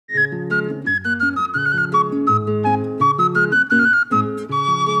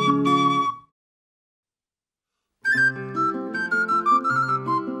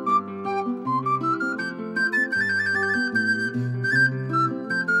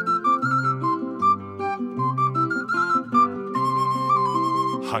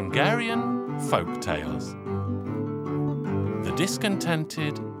Hungarian Folk Tales. The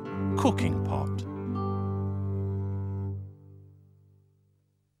Discontented Cooking Pot.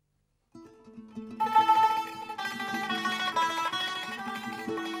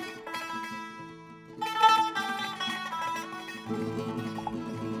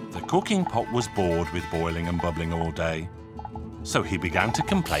 The cooking pot was bored with boiling and bubbling all day, so he began to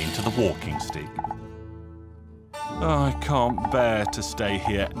complain to the walking stick. "I can't bear to stay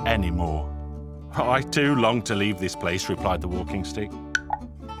here anymore." "I too long to leave this place," replied the walking stick.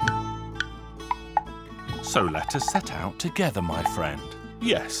 "So let us set out together, my friend."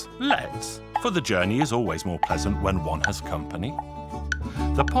 "Yes, let's, for the journey is always more pleasant when one has company."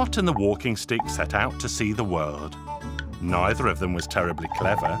 The pot and the walking stick set out to see the world. Neither of them was terribly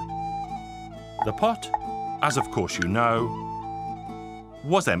clever. The pot, as of course you know,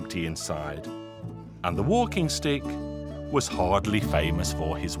 was empty inside, and the walking stick was hardly famous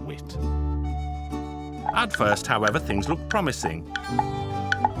for his wit. At first, however, things looked promising.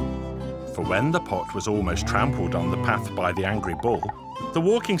 For when the pot was almost trampled on the path by the angry bull, the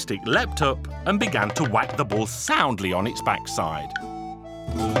walking stick leapt up and began to whack the bull soundly on its backside.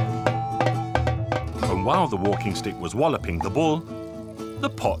 And while the walking stick was walloping the bull, the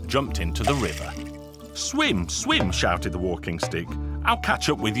pot jumped into the river. "Swim, swim," shouted the walking stick. "I'll catch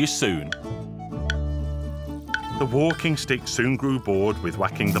up with you soon." The walking stick soon grew bored with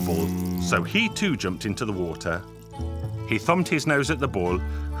whacking the bull, so he too jumped into the water. He thumbed his nose at the bull,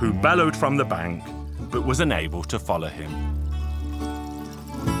 who bellowed from the bank, but was unable to follow him.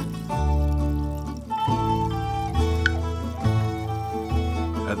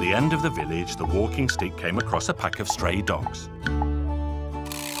 At the end of the village, the walking stick came across a pack of stray dogs.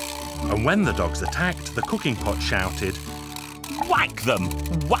 And when the dogs attacked, the cooking pot shouted, whack them,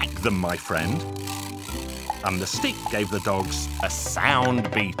 my friend." And the stick gave the dogs a sound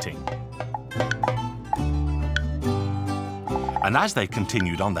beating. And as they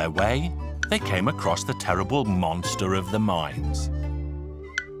continued on their way, they came across the terrible monster of the mines.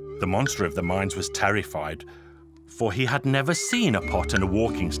 The monster of the mines was terrified, for he had never seen a pot and a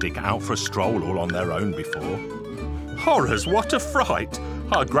walking stick out for a stroll all on their own before. "Horrors, what a fright!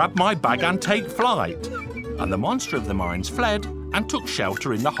 I'll grab my bag and take flight." And the monster of the mines fled and took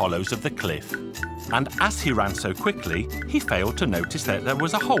shelter in the hollows of the cliff. And as he ran so quickly, he failed to notice that there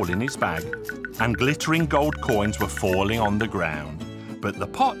was a hole in his bag, and glittering gold coins were falling on the ground. But the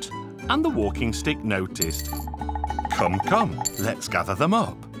pot and the walking stick noticed. "Come, come, let's gather them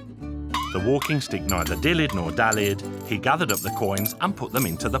up." The walking stick neither dillied nor dallied. He gathered up the coins and put them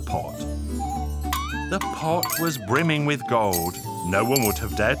into the pot. The pot was brimming with gold. No one would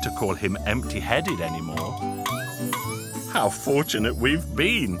have dared to call him empty-headed anymore. "How fortunate we've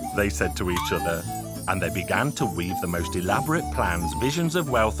been," they said to each other, and they began to weave the most elaborate plans, visions of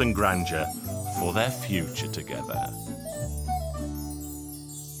wealth and grandeur for their future together.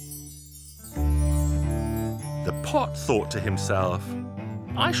 The pot thought to himself,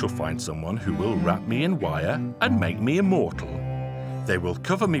 "I shall find someone who will wrap me in wire and make me immortal. They will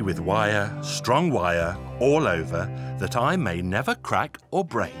cover me with wire, strong wire, all over, that I may never crack or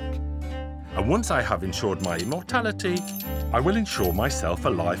break. And once I have ensured my immortality, I will ensure myself a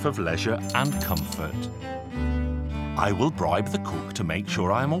life of leisure and comfort. I will bribe the cook to make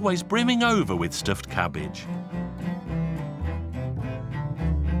sure I am always brimming over with stuffed cabbage."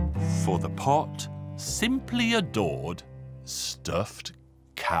 For the pot simply adored stuffed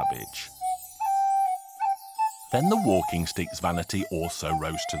cabbage. Then the walking stick's vanity also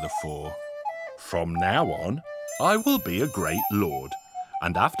rose to the fore. "From now on, I will be a great lord,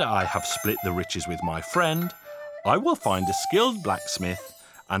 and after I have split the riches with my friend, I will find a skilled blacksmith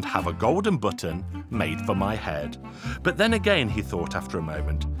and have a golden button made for my head." But then again, he thought after a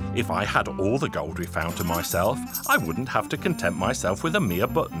moment, if I had all the gold we found to myself, I wouldn't have to content myself with a mere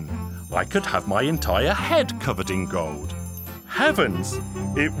button. I could have my entire head covered in gold. Heavens,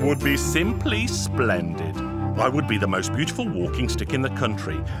 it would be simply splendid. I would be the most beautiful walking stick in the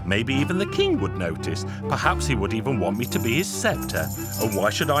country. Maybe even the king would notice. Perhaps he would even want me to be his sceptre. And why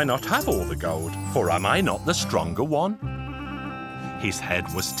should I not have all the gold? For am I not the stronger one? His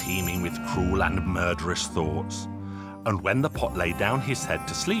head was teeming with cruel and murderous thoughts. And when the pot laid down his head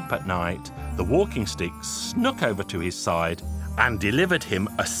to sleep at night, the walking stick snuck over to his side and delivered him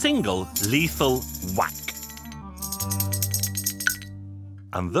a single lethal whack.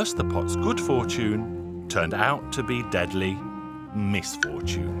 And thus the pot's good fortune turned out to be deadly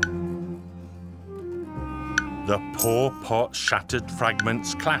misfortune. The poor pot's shattered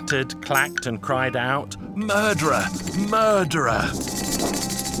fragments clattered, clacked and cried out, "Murderer! Murderer!"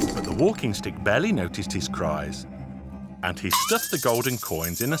 But the walking stick barely noticed his cries. and he stuffed the golden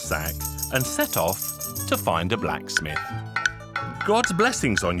coins in a sack and set off to find a blacksmith. "God's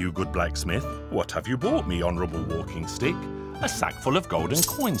blessings on you, good blacksmith. What have you brought me, honourable walking stick?" "A sack full of golden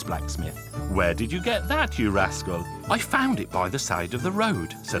coins, blacksmith." "Where did you get that, you rascal?" "I found it by the side of the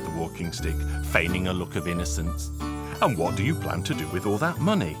road," said the walking stick, feigning a look of innocence. "And what do you plan to do with all that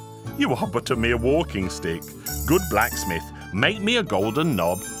money?" "You are but a mere walking stick. Good blacksmith, make me a golden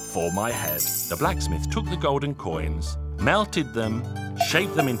knob for my head." The blacksmith took the golden coins, melted them,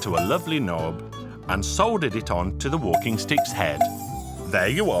 shaped them into a lovely knob, and soldered it on to the walking stick's head. "There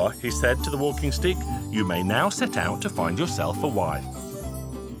you are," he said to the walking stick. "You may now set out to find yourself a wife."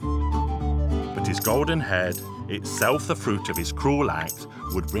 But his golden head, itself the fruit of his cruel act,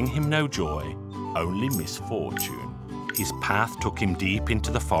 would bring him no joy, only misfortune. His path took him deep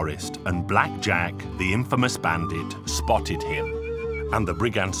into the forest, and Black Jack, the infamous bandit, spotted him. And the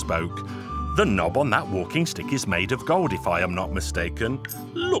brigand spoke. "The knob on that walking stick is made of gold, if I am not mistaken.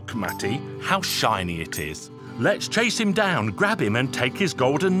 Look, Matty, how shiny it is. Let's chase him down, grab him and take his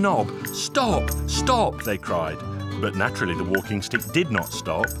golden knob." "Stop, stop," they cried. But naturally the walking stick did not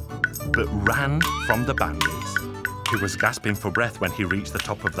stop, but ran from the bandits. He was gasping for breath when he reached the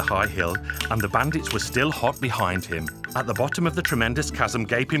top of the high hill, and the bandits were still hot behind him. At the bottom of the tremendous chasm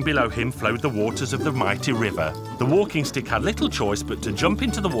gaping below him flowed the waters of the mighty river. The walking stick had little choice but to jump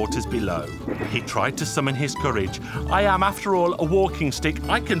into the waters below. He tried to summon his courage. "I am, after all, a walking stick.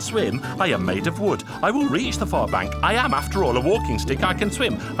 I can swim. I am made of wood. I will reach the far bank. I am, after all, a walking stick. I can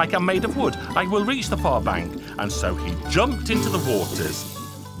swim. I am made of wood. I will reach the far bank." And so he jumped into the waters.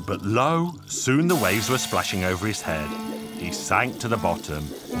 But lo, soon the waves were splashing over his head. He sank to the bottom,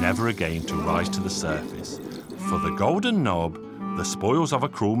 never again to rise to the surface. For the golden knob, the spoils of a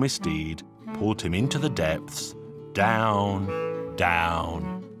cruel misdeed, pulled him into the depths, down,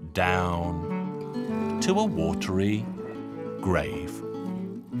 down, down, to a watery grave.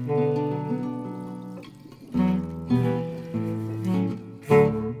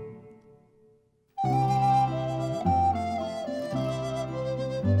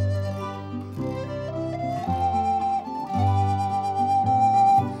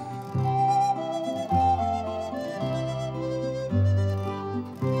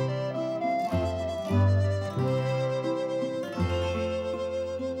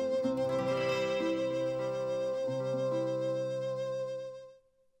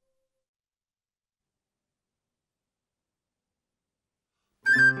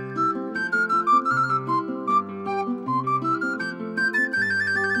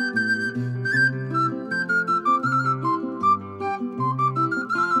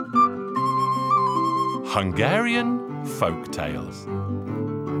 Hungarian Folk Tales.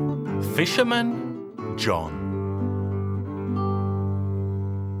 Fisherman John.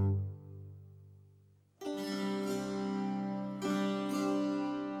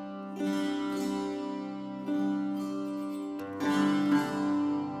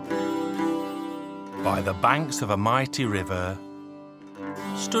 By the banks of a mighty river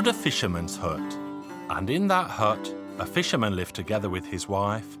stood a fisherman's hut, and in that hut a fisherman lived together with his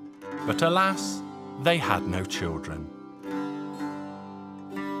wife, but alas, they had no children.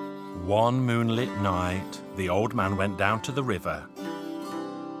 One moonlit night, the old man went down to the river,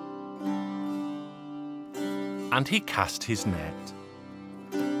 and he cast his net.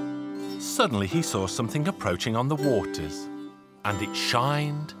 Suddenly he saw something approaching on the waters, and it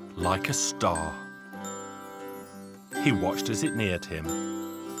shined like a star. He watched as it neared him.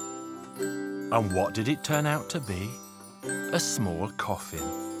 And what did it turn out to be? A small coffin.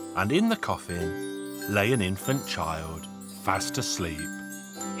 And in the coffin lay an infant child, fast asleep.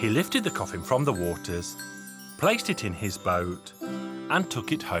 He lifted the coffin from the waters, placed it in his boat, and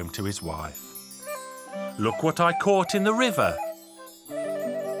took it home to his wife. "Look what I caught in the river."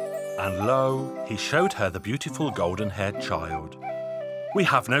 And lo, he showed her the beautiful golden-haired child. "We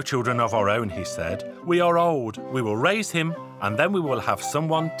have no children of our own," he said. "We are old. We will raise him, and then we will have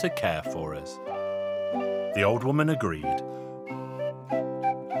someone to care for us." The old woman agreed.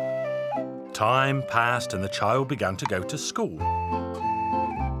 Time passed and the child began to go to school.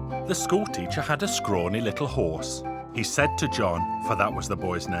 The school teacher had a scrawny little horse. He said to John, for that was the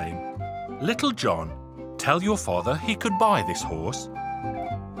boy's name, "Little John, tell your father he could buy this horse."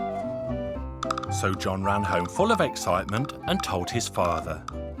 So John ran home full of excitement and told his father.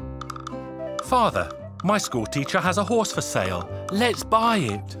 "Father, my school teacher has a horse for sale. Let's buy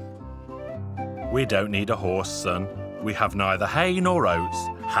it." "We don't need a horse, son. We have neither hay nor oats.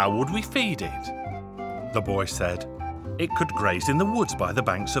 How would we feed it?" The boy said, "It could graze in the woods by the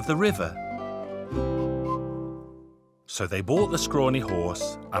banks of the river." So they bought the scrawny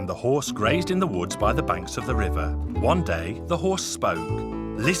horse, and the horse grazed in the woods by the banks of the river. One day, the horse spoke.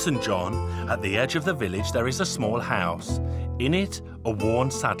 "Listen, John, at the edge of the village there is a small house. In it, a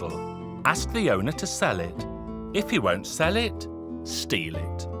worn saddle. Ask the owner to sell it. If he won't sell it, steal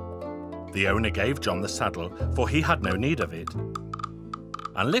it." The owner gave John the saddle, for he had no need of it.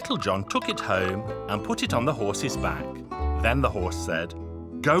 And little John took it home and put it on the horse's back. Then the horse said,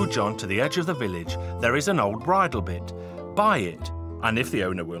 "Go, John, to the edge of the village. There is an old bridle bit. Buy it, and if the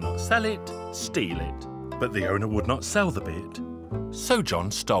owner will not sell it, steal it." But the owner would not sell the bit. So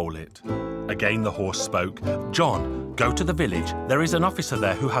John stole it. Again the horse spoke. "John, go to the village. There is an officer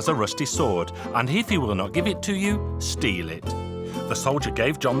there who has a rusty sword, and if he will not give it to you, steal it." The soldier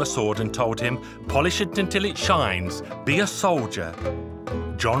gave John the sword and told him, "Polish it until it shines. Be a soldier."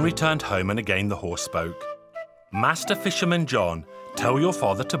 John returned home, and again the horse spoke. "Master Fisherman John, tell your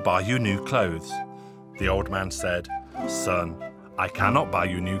father to buy you new clothes." The old man said, "Son, I cannot buy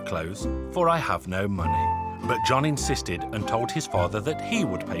you new clothes, for I have no money." But John insisted and told his father that he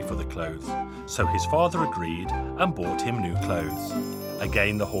would pay for the clothes. So his father agreed and bought him new clothes.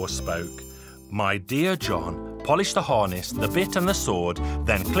 Again the horse spoke. "My dear John, polish the harness, the bit and the sword,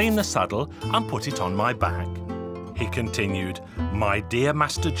 then clean the saddle and put it on my back." He continued, "My dear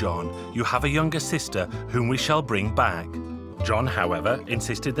Master John, you have a younger sister whom we shall bring back." John, however,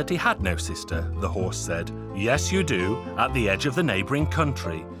 insisted that he had no sister. The horse said, "Yes, you do, at the edge of the neighbouring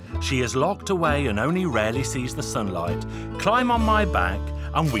country. She is locked away and only rarely sees the sunlight. Climb on my back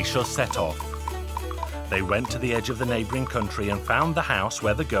and we shall set off." They went to the edge of the neighbouring country and found the house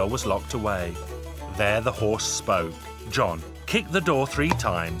where the girl was locked away. There the horse spoke. "John, kick the door 3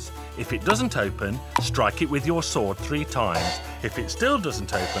 times. If it doesn't open, strike it with your sword 3 times. If it still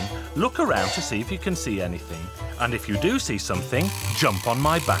doesn't open, look around to see if you can see anything. And if you do see something, jump on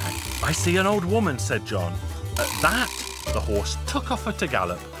my back." "I see an old woman," said John. At that, the horse took off at a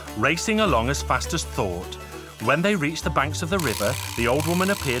gallop, racing along as fast as thought. When they reached the banks of the river, the old woman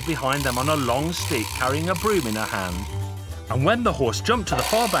appeared behind them on a long stick carrying a broom in her hand. And when the horse jumped to the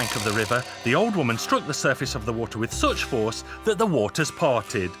far bank of the river, the old woman struck the surface of the water with such force that the waters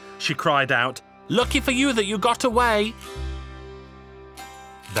parted. She cried out, "Lucky for you that you got away!"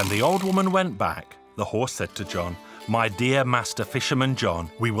 Then the old woman went back. The horse said to John, "My dear Master Fisherman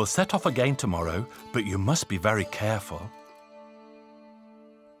John, we will set off again tomorrow, but you must be very careful."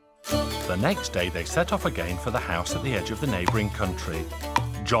 The next day they set off again for the house at the edge of the neighbouring country.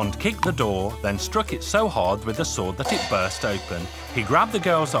 John kicked the door, then struck it so hard with the sword that it burst open. He grabbed the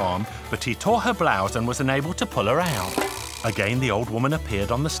girl's arm, but he tore her blouse and was unable to pull her out. Again the old woman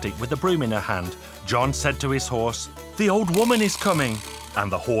appeared on the stick with a broom in her hand. John said to his horse, "The old woman is coming!" And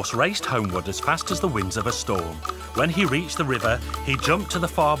the horse raced homeward as fast as the winds of a storm. When he reached the river, he jumped to the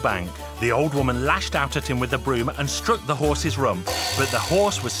far bank. The old woman lashed out at him with the broom and struck the horse's rump, but the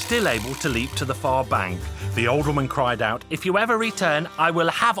horse was still able to leap to the far bank. The old woman cried out, "If you ever return, I will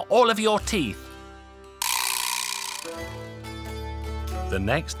have all of your teeth." The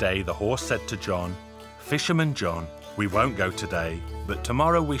next day, the horse said to John, "Fisherman John, we won't go today, but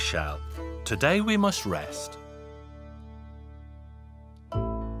tomorrow we shall. Today we must rest."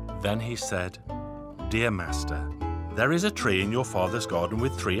 Then he said, "Dear master, there is a tree in your father's garden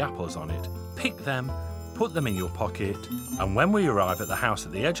with 3 apples on it. Pick them, put them in your pocket, and when we arrive at the house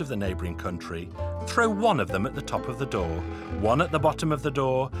at the edge of the neighbouring country, throw 1 of them at the top of the door, 1 at the bottom of the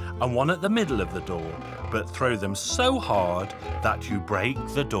door, and 1 at the middle of the door, but throw them so hard that you break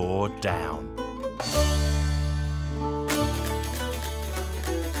the door down."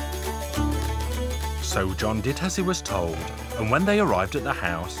 So John did as he was told, and when they arrived at the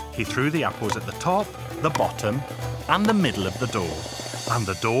house, he threw the apples at the top, the bottom, and the middle of the door, and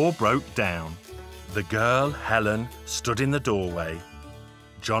the door broke down. The girl, Helen, stood in the doorway.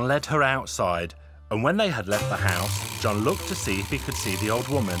 John led her outside, and when they had left the house, John looked to see if he could see the old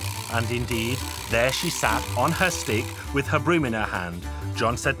woman, and indeed, there she sat on her stick with her broom in her hand.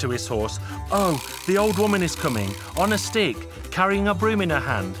 John said to his horse, "Oh, the old woman is coming, on a stick, carrying a broom in her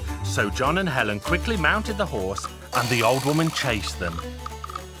hand." So John and Helen quickly mounted the horse, and the old woman chased them.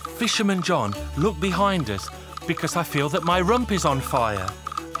 "Fisherman John, look behind us, because I feel that my rump is on fire."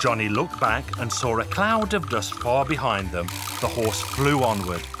 Johnny looked back and saw a cloud of dust far behind them. The horse flew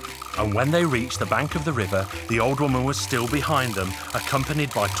onward, and when they reached the bank of the river, the old woman was still behind them,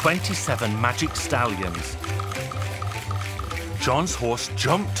 accompanied by 27 magic stallions. John's horse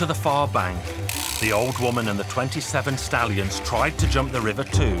jumped to the far bank. The old woman and the 27 stallions tried to jump the river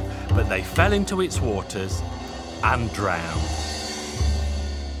too, but they fell into its waters and drowned.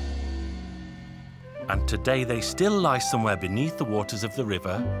 And today they still lie somewhere beneath the waters of the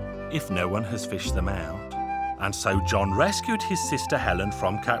river, if no one has fished them out. And so John rescued his sister Helen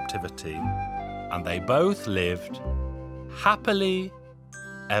from captivity, and they both lived happily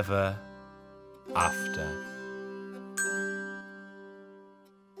ever after.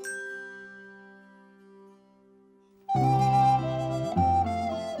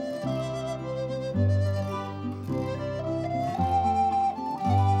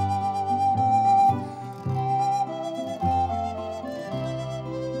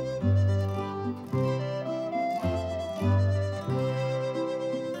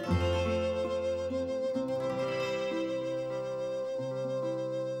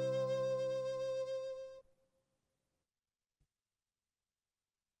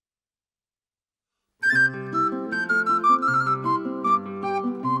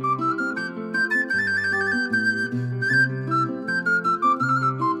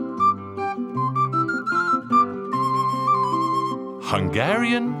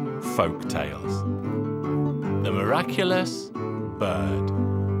 Hungarian Folk Tales. The Miraculous Bird.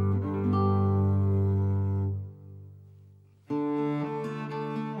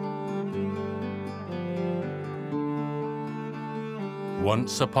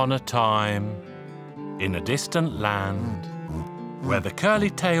 Once upon a time, in a distant land, where the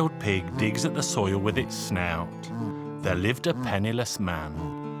curly-tailed pig digs at the soil with its snout, there lived a penniless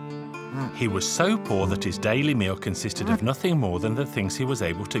man. He was so poor that his daily meal consisted of nothing more than the things he was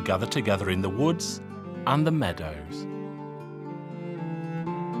able to gather together in the woods and the meadows.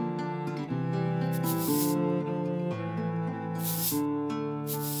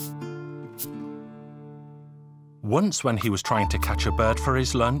 Once, when he was trying to catch a bird for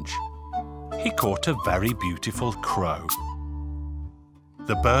his lunch, he caught a very beautiful crow.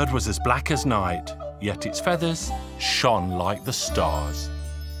 The bird was as black as night, yet its feathers shone like the stars.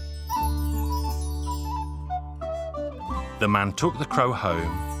 The man took the crow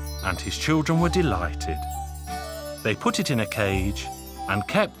home, and his children were delighted. They put it in a cage and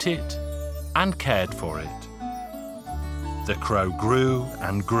kept it and cared for it. The crow grew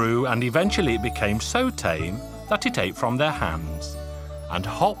and grew, and eventually it became so tame that it ate from their hands and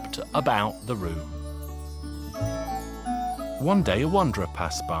hopped about the room. One day a wanderer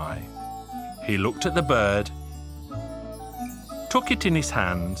passed by. He looked at the bird, took it in his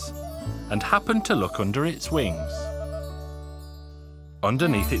hands, and happened to look under its wings.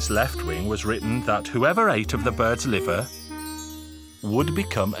 Underneath its left wing was written that whoever ate of the bird's liver would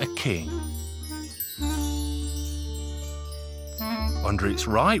become a king. Under its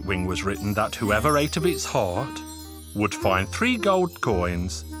right wing was written that whoever ate of its heart would find 3 gold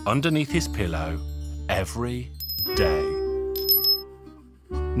coins underneath his pillow every day.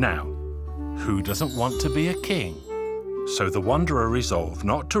 Now, who doesn't want to be a king? So the wanderer resolved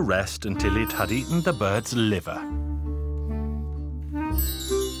not to rest until it had eaten the bird's liver.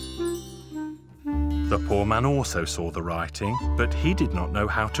 The poor man also saw the writing, but he did not know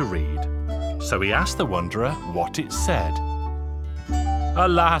how to read. So he asked the wanderer what it said.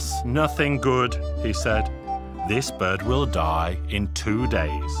 "Alas, nothing good," he said. "This bird will die in 2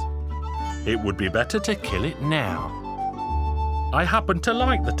 days. It would be better to kill it now. I happen to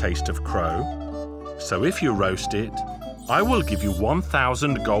like the taste of crow, so if you roast it, I will give you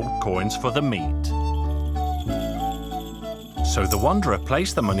 1,000 gold coins for the meat." So the wanderer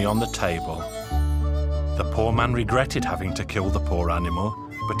placed the money on the table. The poor man regretted having to kill the poor animal,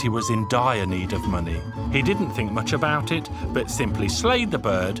 but he was in dire need of money. He didn't think much about it, but simply slayed the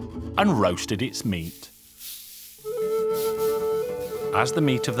bird and roasted its meat. As the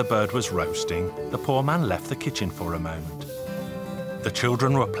meat of the bird was roasting, the poor man left the kitchen for a moment. The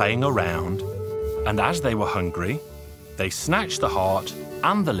children were playing around, and as they were hungry, they snatched the heart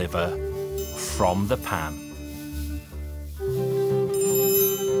and the liver from the pan.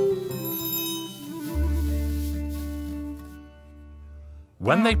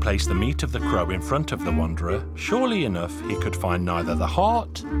 When they placed the meat of the crow in front of the wanderer, surely enough he could find neither the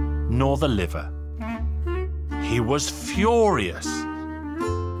heart nor the liver. He was furious.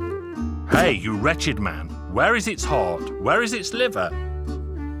 "Hey, you wretched man, where is its heart? Where is its liver?"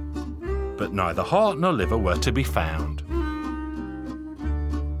 But neither heart nor liver were to be found.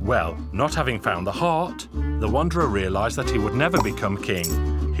 Well, not having found the heart, the wanderer realised that he would never become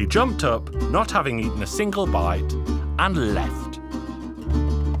king. He jumped up, not having eaten a single bite, and left.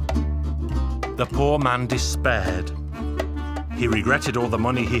 The poor man despaired. He regretted all the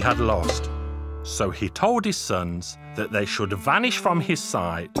money he had lost. So he told his sons that they should vanish from his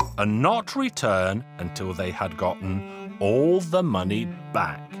sight and not return until they had gotten all the money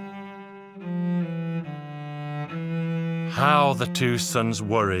back. How the 2 sons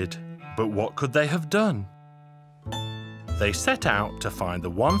worried, but what could they have done? They set out to find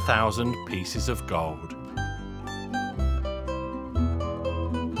the 1,000 pieces of gold.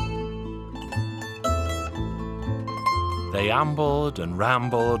 They ambled and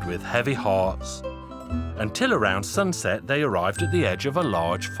rambled with heavy hearts, until around sunset they arrived at the edge of a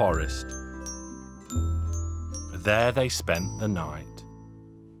large forest. There they spent the night.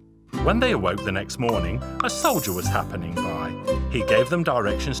 When they awoke the next morning, a soldier was happening by. He gave them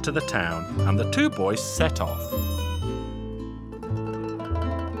directions to the town, and the two boys set off.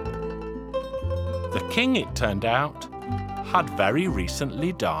 The king, it turned out, had very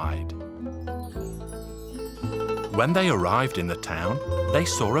recently died. When they arrived in the town, they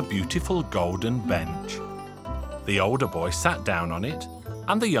saw a beautiful golden bench. The older boy sat down on it,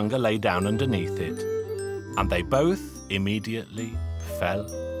 and the younger lay down underneath it, and they both immediately fell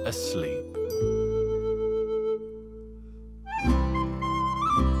asleep.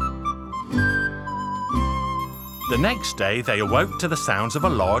 The next day, they awoke to the sounds of a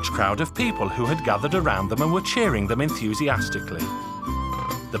large crowd of people who had gathered around them and were cheering them enthusiastically.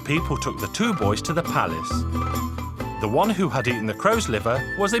 The people took the two boys to the palace. The one who had eaten the crow's liver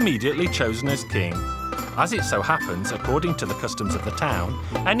was immediately chosen as king. As it so happens, according to the customs of the town,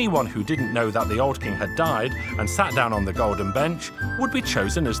 anyone who didn't know that the old king had died and sat down on the golden bench would be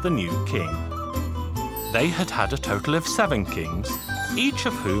chosen as the new king. They had had a total of 7 kings, each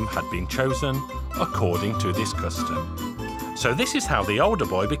of whom had been chosen according to this custom. So this is how the older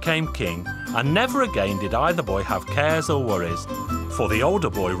boy became king, and never again did either boy have cares or worries, for the older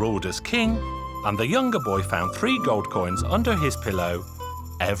boy ruled as king, and the younger boy found 3 gold coins under his pillow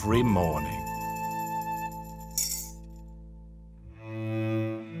every morning.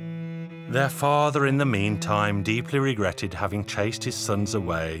 Their father, in the meantime, deeply regretted having chased his sons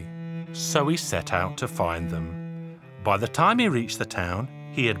away, so he set out to find them. By the time he reached the town,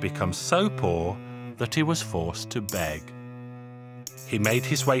 he had become so poor that he was forced to beg. He made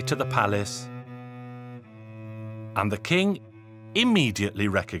his way to the palace, and the king immediately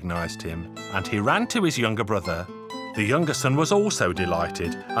recognized him, and he ran to his younger brother. The younger son was also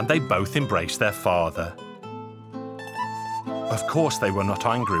delighted, and they both embraced their father. Of course, they were not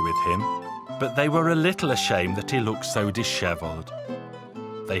angry with him, but they were a little ashamed that he looked so dishevelled.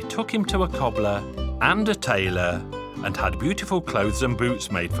 They took him to a cobbler and a tailor and had beautiful clothes and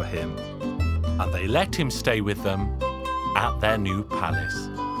boots made for him, and they let him stay with them at their new palace.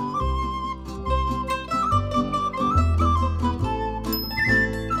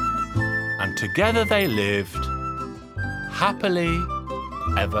 And together they lived happily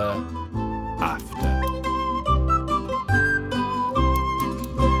ever after.